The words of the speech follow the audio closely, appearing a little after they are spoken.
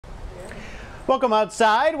Welcome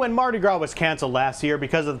outside. When Mardi Gras was canceled last year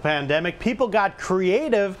because of the pandemic, people got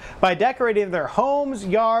creative by decorating their homes,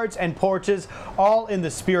 yards, and porches, all in the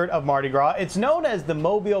spirit of Mardi Gras. It's known as the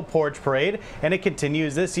Mobile Porch Parade, and it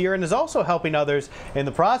continues this year and is also helping others in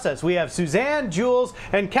the process. We have Suzanne, Jules,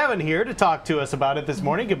 and Kevin here to talk to us about it this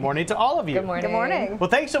morning. Good morning to all of you. Good morning. Good morning. Well,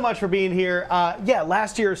 thanks so much for being here. Yeah,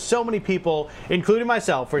 last year, so many people, including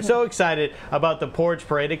myself, were so excited about the Porch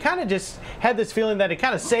Parade. It kind of just had this feeling that it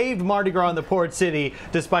kind of saved Mardi Gras in the Porch City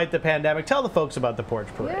despite the pandemic. Tell the folks about the Porch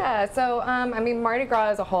Parade. Yeah, so I mean, Mardi Gras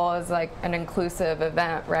as a whole is like an inclusive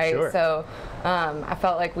event, right? Sure. So I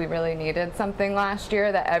felt like we really needed something last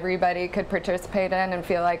year that everybody could participate in and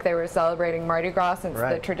feel like they were celebrating Mardi Gras since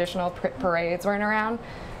the traditional parades weren't around.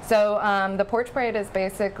 So the Porch Parade is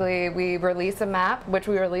basically, we release a map, which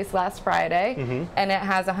we released last Friday, and it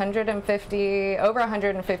has over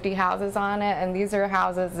 150 houses on it, and these are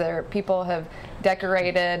houses that people have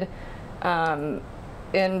decorated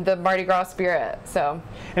in the Mardi Gras spirit. So,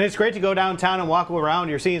 and it's great to go downtown and walk around.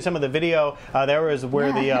 You're seeing some of the video. There was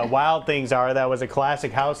where the Wild Things Are. That was a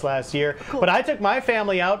classic house last year. Cool. But I took my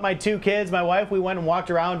family out, my two kids, my wife. We went and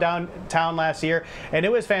walked around downtown last year, and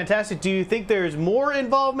it was fantastic. Do you think there's more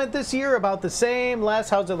involvement this year? About the same? Less?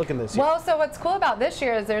 How's it looking this year? Well, so what's cool about this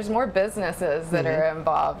year is there's more businesses that are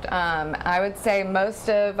involved. I would say most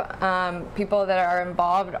of people that are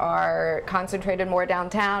involved are concentrated more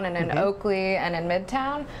downtown and in Oakley and in Midtown.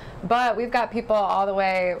 But we've got people all the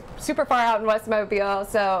way super far out in West Mobile,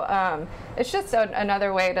 so it's just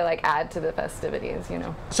another way to like add to the festivities, you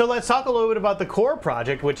know. So let's talk a little bit about the Core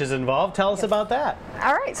Project, which is involved. Tell us about that.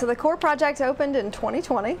 All right, so the Core Project opened in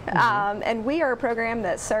 2020, and we are a program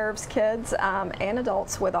that serves kids and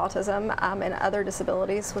adults with autism and other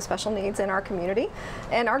disabilities with special needs in our community.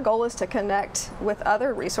 And our goal is to connect with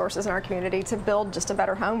other resources in our community to build just a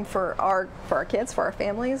better home for our kids, for our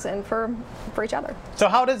families, and for each other. So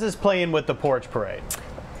how does this play in with the Porch Parade?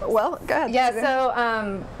 Well, go ahead. Yeah,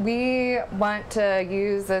 so we want to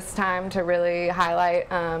use this time to really highlight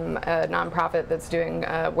a nonprofit that's doing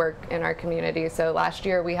work in our community. So last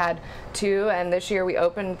year we had 2, and this year we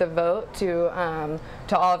opened the vote to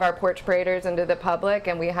all of our porch paraders and to the public,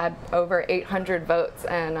 and we had over 800 votes,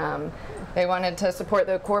 and they wanted to support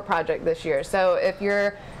the Core Project this year. So if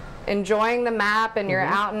you're enjoying the map and you're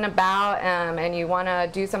out and about and you want to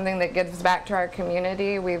do something that gives back to our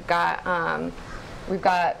community, we've got an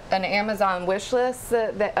Amazon wish list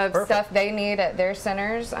of stuff they need at their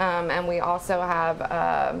centers, and we also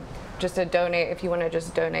have just a donate if you want to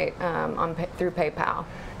just donate through PayPal.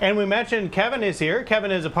 And we mentioned Kevin is here.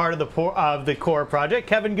 Kevin is a part of the Core Project.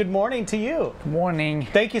 Kevin, good morning to you. Good morning.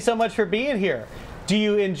 Thank you so much for being here. Do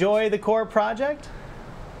you enjoy the Core Project?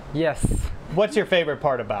 Yes. What's your favorite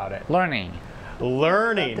part about it? Learning.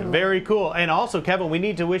 Learning. Very cool. And also, Kevin, we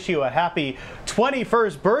need to wish you a happy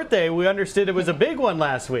 21st birthday. We understood it was a big one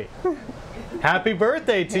last week. Happy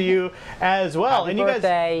birthday to you as well. Happy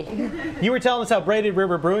birthday. You were telling us how Braided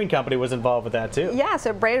River Brewing Company was involved with that too. Yeah,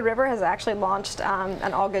 so Braided River has actually launched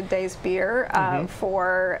an All Good Days beer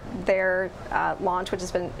for their launch, which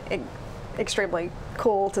has been extremely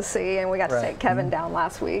cool to see. And we got to take Kevin down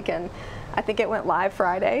last week, and I think it went live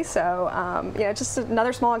Friday, so you know, just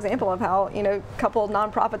another small example of how, you know, a couple of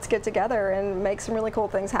nonprofits get together and make some really cool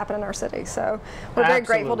things happen in our city. So we're very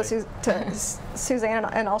grateful to Suzanne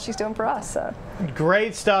and all she's doing for us. So.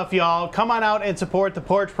 Great stuff, y'all. Come on out and support the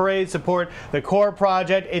Porch Parade, support the Core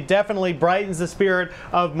Project. It definitely brightens the spirit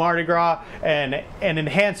of Mardi Gras and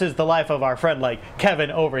enhances the life of our friend like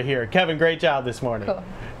Kevin over here. Kevin, great job this morning. Cool.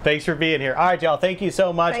 Thanks for being here. All right, y'all. Thank you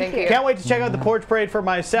so much. Thank you. Can't wait to check out the Porch Parade for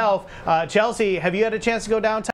myself. Chelsea, have you had a chance to go downtown?